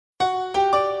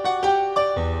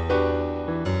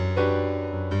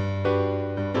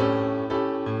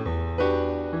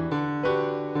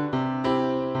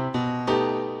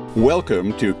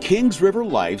Welcome to Kings River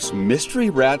Life's Mystery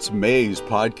Rats Maze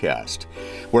podcast,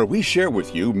 where we share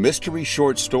with you mystery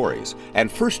short stories and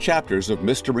first chapters of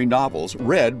mystery novels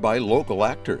read by local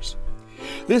actors.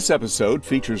 This episode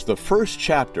features the first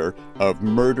chapter of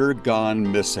Murder Gone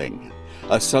Missing,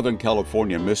 a Southern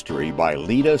California mystery by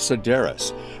Lita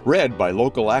Sedaris, read by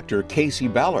local actor Casey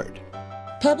Ballard.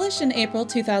 Published in April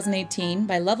 2018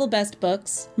 by Level Best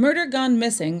Books, Murder Gone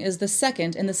Missing is the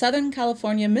second in the Southern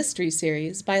California Mystery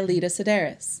Series by Lita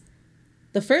Sedaris.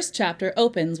 The first chapter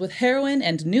opens with heroine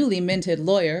and newly minted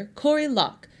lawyer Corey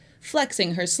Locke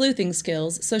flexing her sleuthing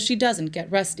skills so she doesn't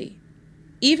get rusty.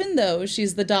 Even though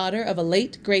she's the daughter of a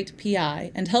late great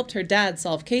PI and helped her dad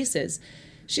solve cases,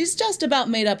 she's just about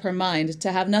made up her mind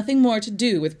to have nothing more to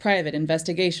do with private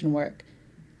investigation work.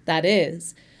 That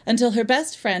is, until her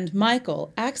best friend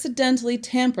Michael accidentally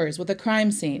tampers with a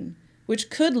crime scene,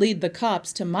 which could lead the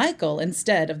cops to Michael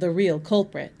instead of the real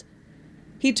culprit.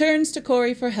 He turns to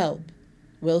Corey for help.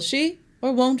 Will she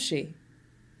or won't she?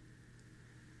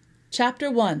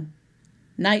 Chapter 1.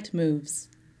 Night Moves.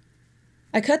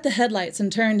 I cut the headlights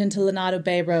and turned into Lenado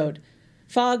Bay Road.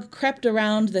 Fog crept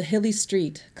around the hilly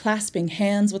street, clasping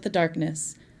hands with the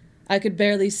darkness. I could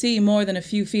barely see more than a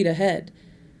few feet ahead.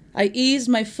 I eased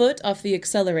my foot off the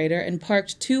accelerator and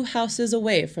parked 2 houses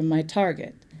away from my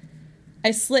target.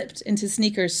 I slipped into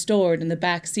sneakers stored in the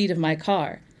back seat of my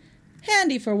car,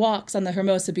 handy for walks on the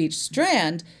Hermosa Beach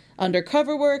Strand,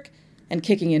 undercover work, and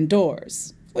kicking in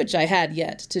doors, which I had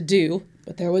yet to do,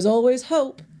 but there was always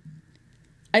hope.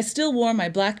 I still wore my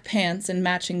black pants and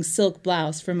matching silk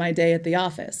blouse for my day at the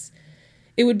office.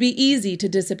 It would be easy to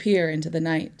disappear into the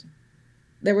night.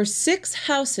 There were 6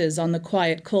 houses on the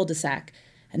quiet cul-de-sac,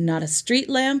 and not a street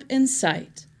lamp in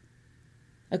sight.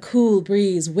 A cool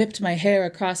breeze whipped my hair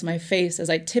across my face as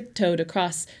I tiptoed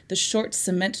across the short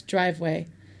cement driveway.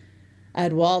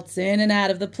 I'd waltz in and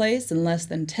out of the place in less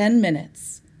than 10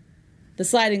 minutes. The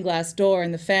sliding glass door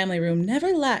in the family room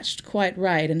never latched quite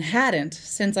right and hadn't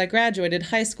since I graduated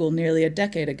high school nearly a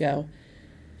decade ago.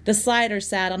 The slider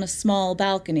sat on a small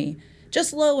balcony,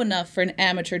 just low enough for an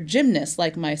amateur gymnast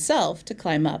like myself to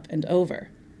climb up and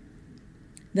over.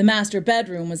 The master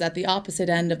bedroom was at the opposite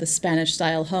end of the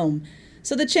Spanish-style home,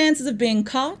 so the chances of being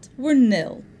caught were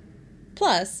nil.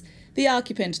 Plus, the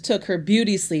occupant took her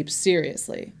beauty sleep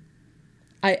seriously.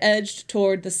 I edged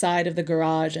toward the side of the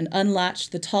garage and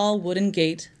unlatched the tall wooden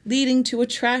gate leading to a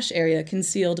trash area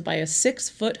concealed by a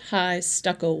 6-foot-high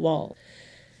stucco wall.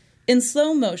 In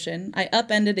slow motion, I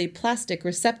upended a plastic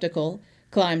receptacle,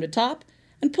 climbed atop,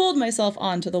 and pulled myself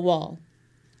onto the wall.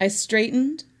 I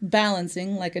straightened,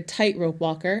 balancing like a tightrope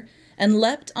walker, and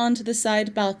leapt onto the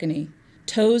side balcony,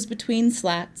 toes between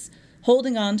slats,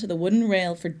 holding on to the wooden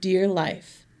rail for dear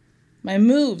life. My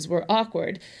moves were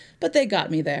awkward, but they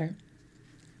got me there.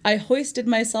 I hoisted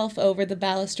myself over the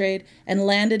balustrade and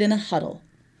landed in a huddle.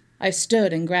 I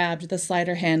stood and grabbed the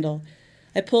slider handle.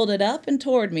 I pulled it up and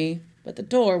toward me, but the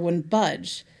door wouldn't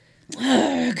budge.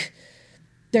 Ugh!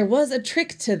 There was a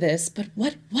trick to this, but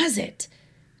what was it?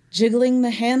 Jiggling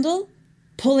the handle?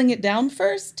 Pulling it down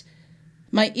first?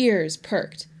 My ears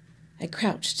perked. I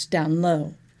crouched down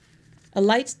low. A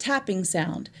light tapping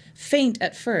sound, faint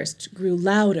at first, grew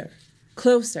louder,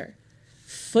 closer.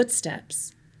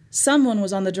 Footsteps. Someone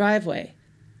was on the driveway.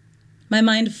 My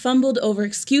mind fumbled over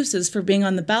excuses for being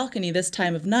on the balcony this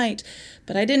time of night,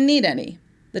 but I didn't need any.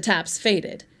 The taps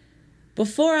faded.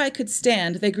 Before I could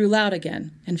stand, they grew loud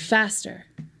again, and faster.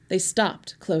 They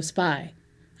stopped close by.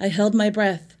 I held my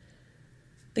breath.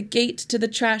 The gate to the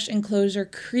trash enclosure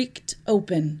creaked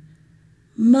open.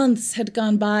 Months had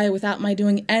gone by without my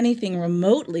doing anything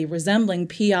remotely resembling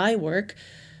PI work,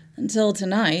 until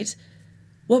tonight.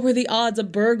 What were the odds a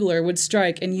burglar would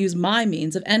strike and use my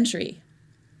means of entry?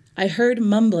 I heard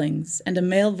mumblings and a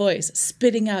male voice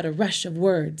spitting out a rush of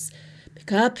words.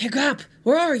 Pick up,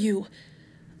 where are you?"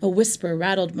 A whisper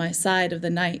rattled my side of the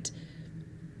night.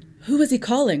 Who was he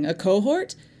calling, a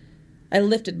cohort? I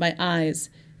lifted my eyes.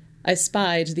 I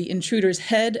spied the intruder's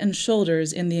head and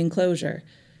shoulders in the enclosure.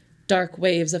 Dark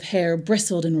waves of hair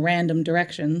bristled in random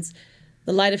directions.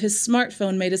 The light of his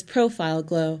smartphone made his profile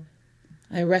glow.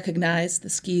 I recognized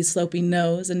the ski-sloping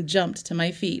nose and jumped to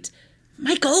my feet.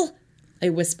 "Michael!" I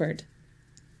whispered.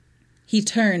 He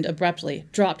turned abruptly,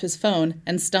 dropped his phone,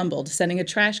 and stumbled, sending a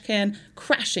trash can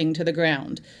crashing to the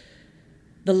ground.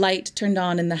 The light turned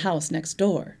on in the house next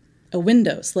door. A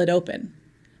window slid open.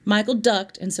 Michael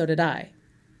ducked, and so did I.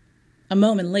 A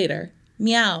moment later,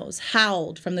 meows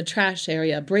howled from the trash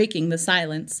area, breaking the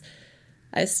silence.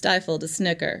 I stifled a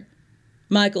snicker.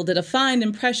 Michael did a fine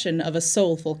impression of a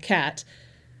soulful cat.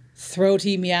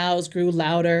 Throaty meows grew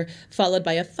louder, followed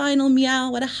by a final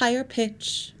meow at a higher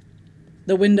pitch.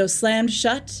 The window slammed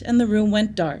shut and the room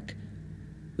went dark.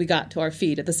 We got to our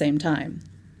feet at the same time.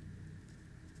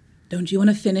 "Don't you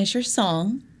want to finish your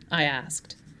song?" I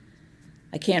asked.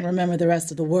 "I can't remember the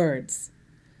rest of the words."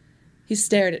 He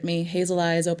stared at me, hazel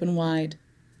eyes open wide.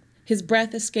 His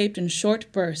breath escaped in short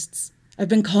bursts. "I've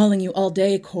been calling you all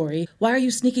day, Corey. Why are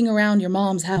you sneaking around your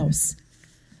mom's house?"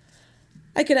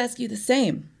 I could ask you the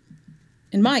same.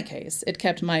 In my case, it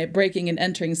kept my breaking and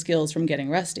entering skills from getting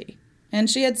rusty. And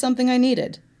she had something I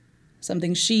needed.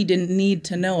 Something she didn't need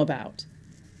to know about.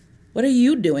 "What are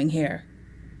you doing here?"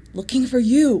 "Looking for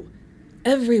you.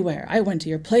 Everywhere. I went to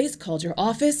your place, called your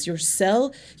office, your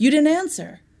cell. You didn't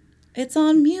answer." "It's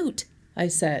on mute," I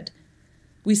said.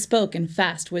 We spoke in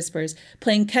fast whispers,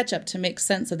 playing catch-up to make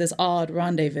sense of this odd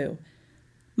rendezvous.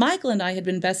 Michael and I had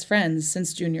been best friends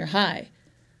since junior high.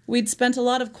 We'd spent a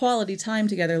lot of quality time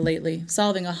together lately,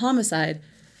 solving a homicide,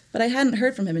 but I hadn't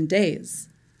heard from him in days.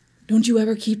 "Don't you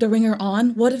ever keep the ringer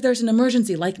on? What if there's an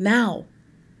emergency, like now?"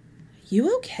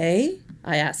 "You okay?"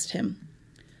 I asked him.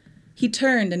 He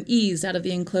turned and eased out of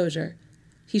the enclosure.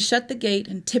 He shut the gate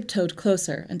and tiptoed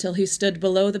closer until he stood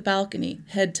below the balcony,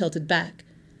 head tilted back.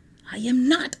 "I am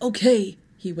not okay,"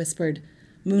 he whispered,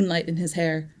 moonlight in his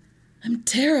hair. "I'm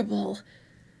terrible."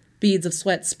 Beads of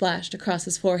sweat splashed across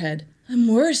his forehead. "I'm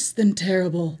worse than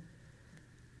terrible."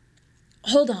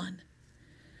 "Hold on."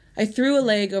 I threw a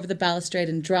leg over the balustrade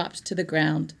and dropped to the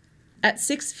ground. At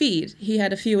 6 feet, he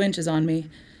had a few inches on me.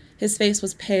 His face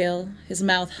was pale, his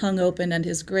mouth hung open, and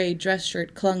his gray dress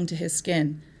shirt clung to his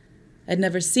skin. I'd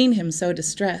never seen him so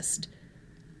distressed.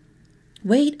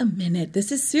 "Wait a minute,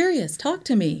 this is serious. Talk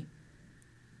to me."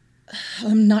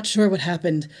 "I'm not sure what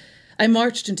happened. I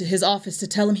marched into his office to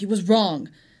tell him he was wrong."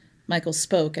 Michael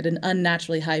spoke at an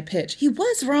unnaturally high pitch. "He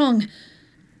was wrong."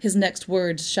 His next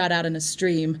words shot out in a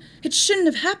stream. "It shouldn't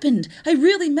have happened. I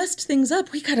really messed things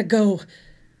up. We gotta go."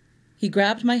 He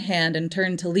grabbed my hand and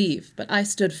turned to leave, but I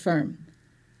stood firm.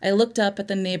 I looked up at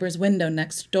the neighbor's window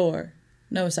next door.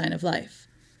 No sign of life.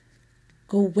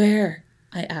 "Go where?"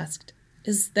 I asked.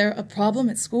 "Is there a problem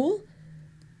at school?"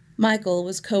 Michael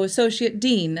was co-associate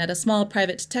dean at a small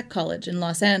private tech college in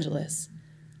Los Angeles.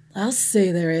 "I'll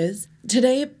say there is.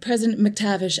 Today, President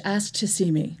McTavish asked to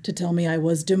see me, to tell me I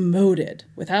was demoted,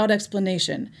 without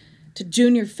explanation, to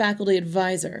junior faculty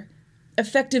advisor.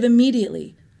 Effective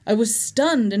immediately. I was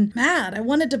stunned and mad. I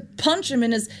wanted to punch him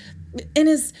in his...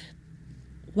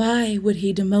 Why would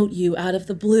he demote you out of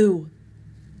the blue?"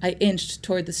 I inched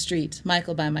toward the street,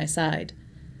 Michael by my side.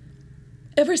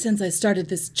 "Ever since I started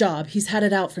this job, he's had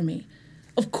it out for me.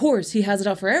 Of course, he has it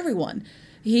out for everyone.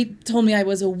 He told me I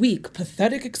was a weak,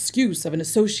 pathetic excuse of an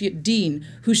associate dean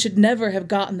who should never have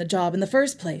gotten the job in the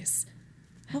first place.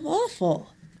 How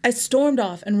awful. I stormed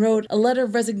off and wrote a letter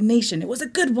of resignation. It was a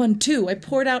good one, too. I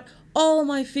poured out all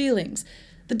my feelings.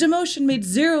 The demotion made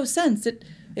 0 sense.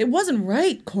 It wasn't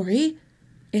right, Corey.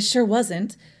 It sure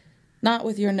wasn't. Not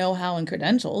with your know-how and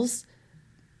credentials."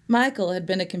 Michael had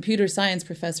been a computer science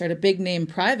professor at a big-name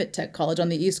private tech college on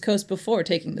the East Coast before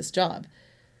taking this job.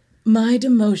 "My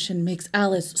demotion makes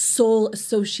Alice sole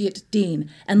associate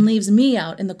dean and leaves me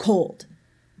out in the cold."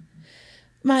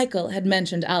 Michael had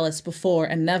mentioned Alice before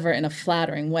and never in a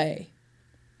flattering way.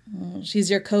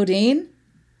 "She's your co-dean?"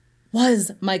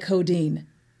 "Was my co-dean."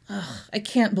 Ugh, I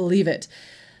can't believe it.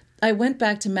 I went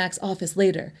back to Mac's office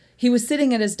later. He was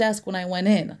sitting at his desk when I went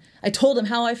in. I told him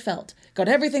how I felt, got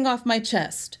everything off my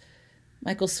chest.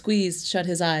 Michael squeezed shut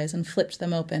his eyes and flipped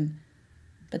them open.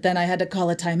 "But then I had to call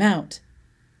a timeout."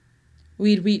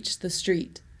 We'd reached the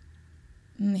street.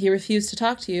 "He refused to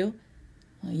talk to you?"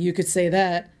 "You could say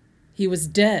that. He was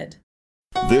dead."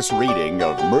 This reading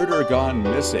of Murder Gone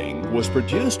Missing was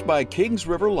produced by Kings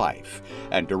River Life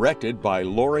and directed by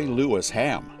Lori Lewis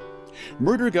Ham.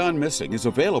 Murder Gone Missing is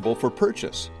available for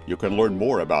purchase. You can learn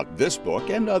more about this book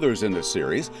and others in the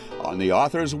series on the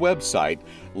author's website,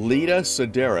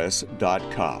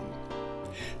 LitaSedaris.com.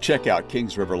 Check out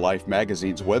Kings River Life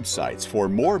magazine's websites for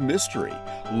more mystery,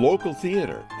 local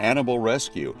theater, animal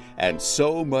rescue, and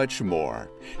so much more.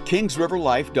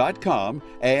 KingsRiverLife.com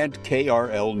and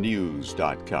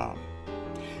KRLNews.com.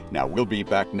 Now, we'll be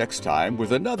back next time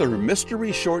with another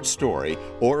mystery short story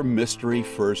or mystery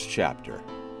first chapter.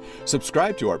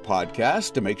 Subscribe to our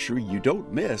podcast to make sure you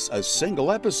don't miss a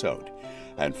single episode.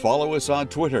 And follow us on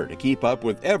Twitter to keep up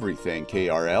with everything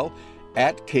KRL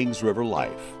at Kings River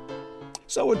Life.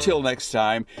 So until next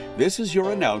time, this is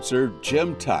your announcer,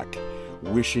 Jim Tuck,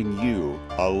 wishing you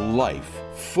a life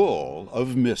full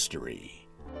of mystery.